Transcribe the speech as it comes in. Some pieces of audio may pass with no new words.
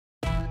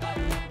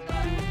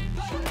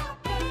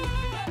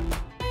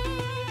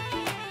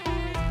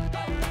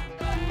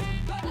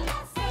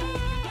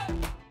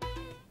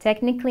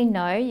Technically,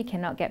 no, you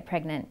cannot get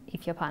pregnant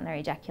if your partner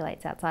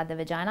ejaculates outside the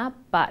vagina,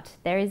 but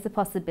there is the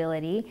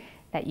possibility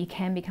that you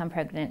can become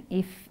pregnant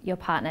if your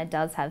partner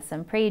does have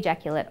some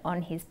pre-ejaculate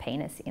on his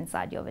penis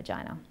inside your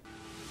vagina.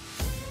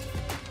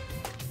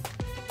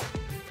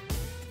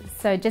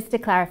 So just to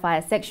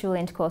clarify, sexual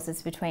intercourse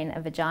is between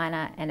a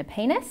vagina and a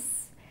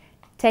penis.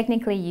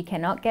 Technically, you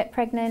cannot get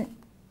pregnant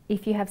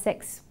if you have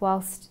sex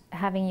whilst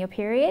having your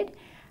period.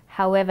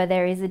 However,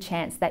 there is a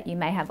chance that you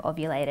may have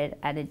ovulated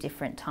at a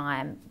different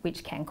time,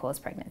 which can cause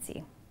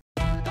pregnancy.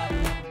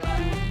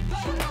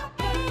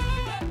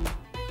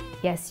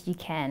 Yes, you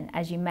can,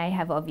 as you may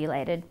have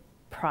ovulated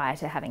prior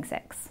to having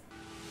sex.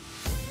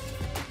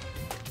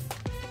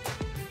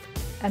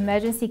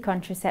 Emergency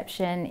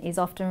contraception is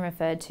often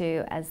referred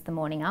to as the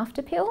morning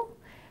after pill,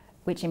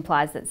 which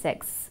implies that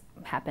sex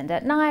happened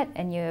at night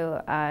and you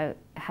are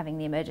having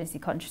the emergency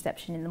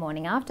contraception in the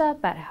morning after,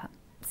 but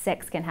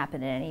sex can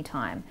happen at any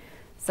time.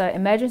 So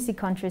emergency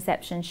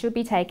contraception should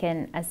be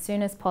taken as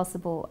soon as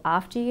possible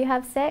after you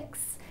have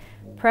sex,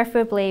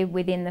 preferably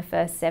within the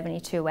first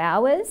 72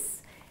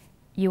 hours.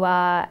 You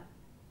are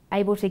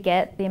able to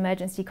get the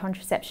emergency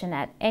contraception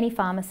at any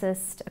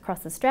pharmacist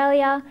across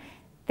Australia.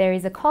 There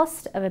is a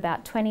cost of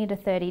about $20 to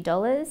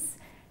 $30.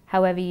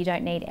 However, you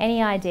don't need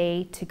any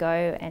ID to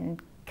go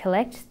and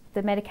collect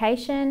the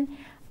medication.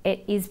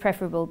 It is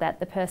preferable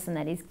that the person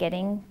that is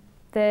going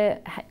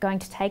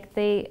to take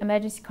the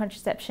emergency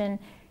contraception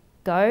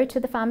go to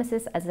the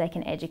pharmacist, as they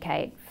can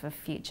educate for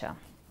future.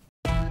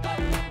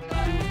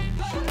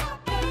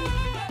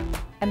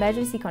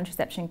 Emergency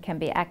contraception can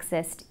be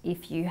accessed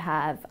if you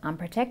have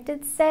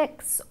unprotected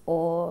sex,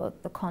 or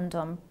the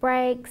condom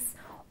breaks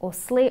or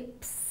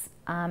slips,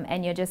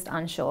 and you're just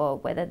unsure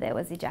whether there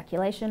was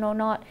ejaculation or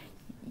not.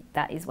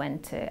 That is when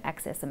to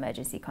access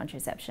emergency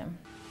contraception.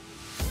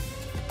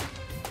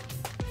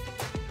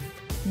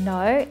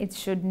 No, it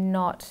should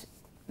not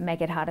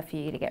make it harder for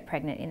you to get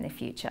pregnant in the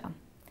future.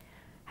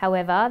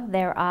 However,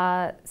 there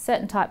are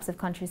certain types of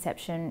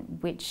contraception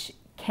which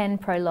can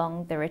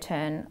prolong the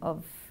return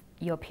of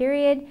your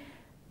period,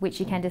 which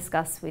you can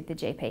discuss with the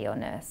GP or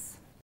nurse.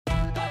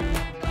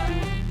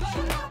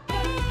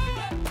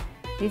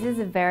 This is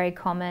a very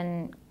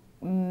common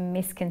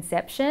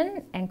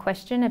misconception and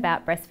question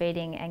about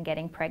breastfeeding and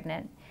getting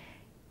pregnant.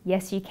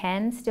 Yes, you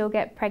can still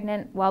get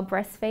pregnant while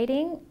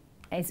breastfeeding,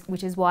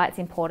 which is why it's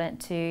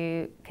important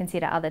to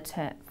consider other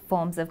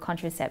forms of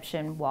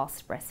contraception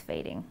whilst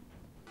breastfeeding.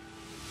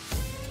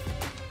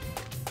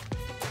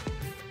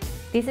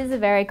 This is a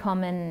very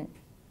common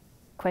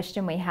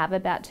question we have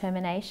about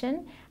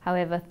termination.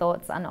 However,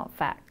 thoughts are not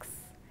facts.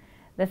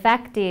 The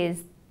fact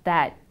is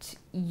that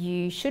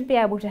you should be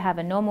able to have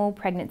a normal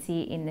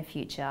pregnancy in the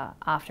future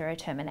after a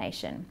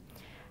termination.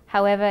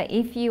 However,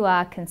 if you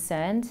are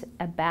concerned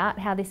about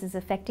how this is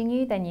affecting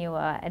you, then you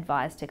are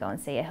advised to go and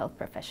see a health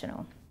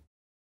professional.